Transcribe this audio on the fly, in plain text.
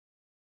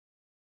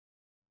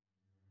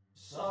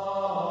In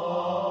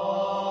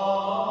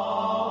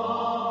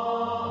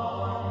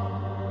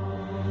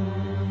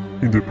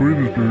the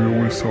previous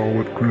video we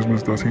saw that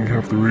Christmas doesn't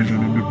have the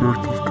origin in the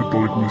birth of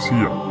Catholic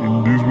Messiah.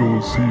 In this we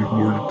will see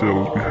more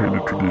details behind the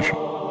tradition.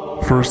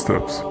 First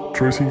steps.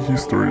 Tracing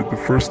history. The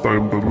first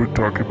time that we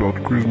talk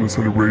about Christmas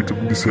celebrated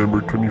on December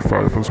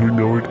 25 as we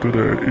know it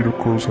today, it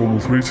occurs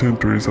almost 3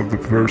 centuries after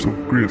the birth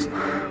of Christ,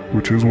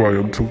 which is why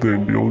until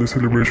then the only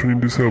celebration in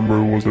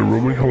December was the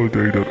Roman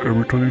holiday that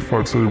every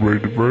 25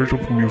 celebrated the birth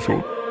of a new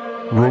soul.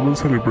 Romans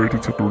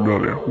celebrated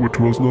Saturnalia, which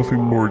was nothing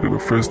more than a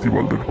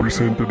festival that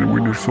represented the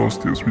winter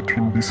solstice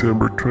between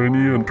December 20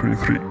 and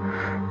 23.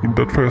 In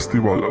that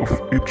festival of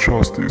each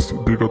solstice,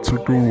 the god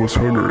Saturn was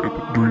honored.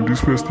 During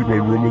this festival,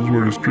 Romans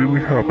were extremely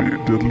happy,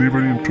 that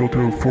living in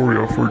total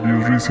euphoria. For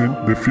this reason,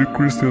 the few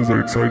Christians that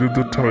existed at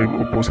that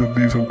time opposed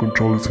this and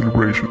controlled the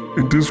celebration.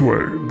 In this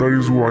way, that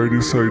is why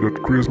they say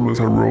that Christmas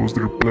arose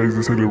to replace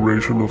the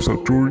celebration of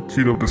Saturn,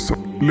 king of the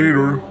sun.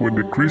 Later, when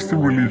the Christian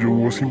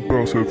religion was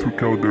imposed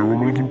throughout the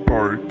Roman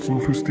Empire,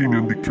 King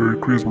Justinian declared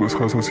Christmas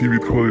as a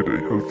civic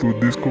holiday, although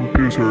this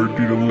composure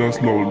didn't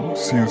last long,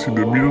 since in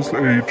the Middle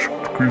Age,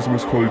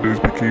 Christmas holidays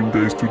became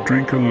days to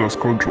drink and lost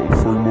control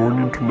from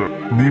morning to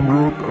night.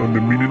 Nimrod and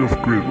the meaning of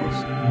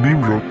Christmas.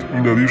 Nimrod,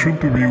 in addition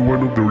to being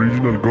one of the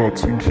original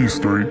gods in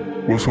history,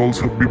 was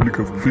also a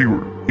biblical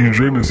figure. In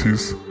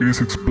Genesis, it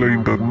is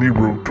explained that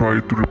Nimrod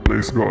tried to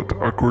replace God.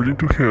 According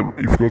to him,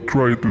 if God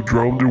tried to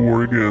drown the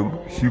world again,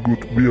 he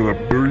would build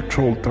a very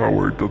tall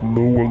tower that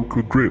no one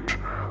could reach.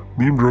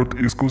 Nimrod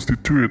is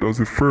constituted as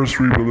the first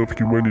rebel of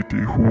humanity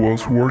who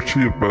was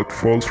worshipped by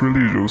false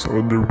religions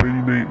under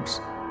many names.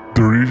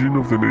 The origin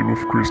of the name of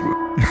Christmas.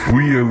 If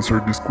we answer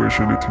this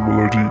question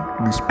etymology,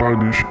 in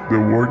Spanish, the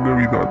word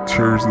Navidad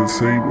shares the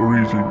same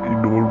origin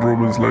in all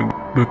Romance language.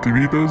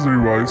 Nativitas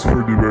derives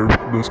from the verb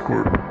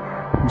nascer,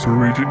 whose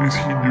origin is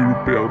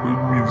Hindu-European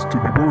and means to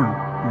be born.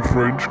 In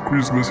French,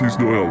 Christmas is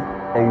Noël,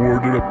 a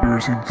word that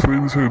appears in the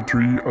 20th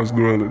century as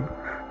Noël.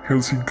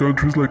 Hence, in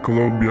countries like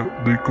Colombia,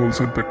 they call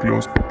Santa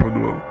Claus Papa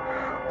Noel,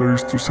 that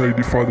is to say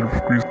the father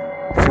of Christmas.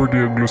 For the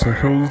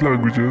Anglo-Saxon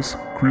languages,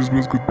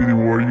 Christmas could be the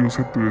word used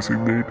to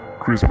designate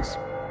Christmas.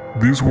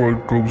 This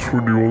one comes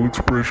from the old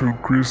expression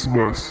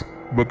Christmas,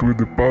 but with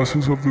the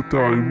passage of the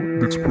time,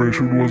 the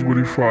expression was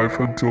modified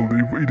until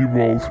it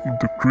evolved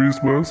into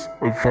Christmas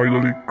and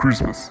finally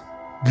Christmas.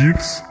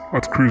 Gifts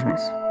at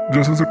Christmas.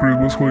 Just as the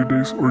Christmas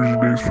holidays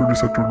originates from the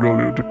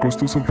Saturnalia, the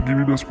customs of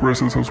giving us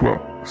presents as well.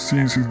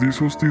 Since in these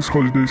solstice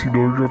holidays in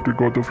honor of the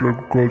god of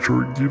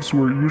agriculture, gifts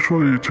were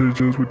usually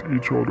exchanged with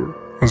each other.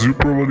 As you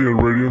probably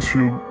already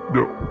assumed,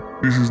 no,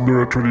 this is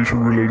not a tradition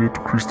related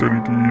to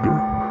Christianity either.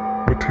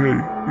 But hey,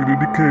 in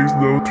any case,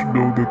 now to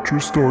know the true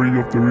story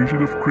of the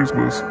origin of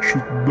Christmas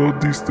should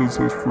not distance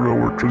us from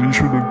our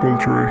tradition and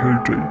culture and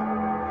heritage.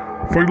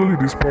 Finally,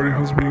 this party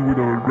has been with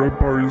our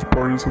grandparents,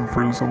 parents and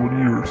friends over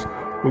years,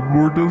 but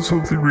more than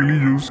something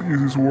religious,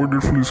 it is a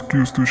wonderful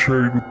excuse to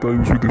share good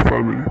times with the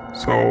family.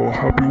 So,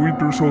 happy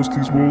winter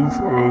solstice month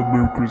and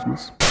Merry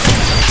Christmas.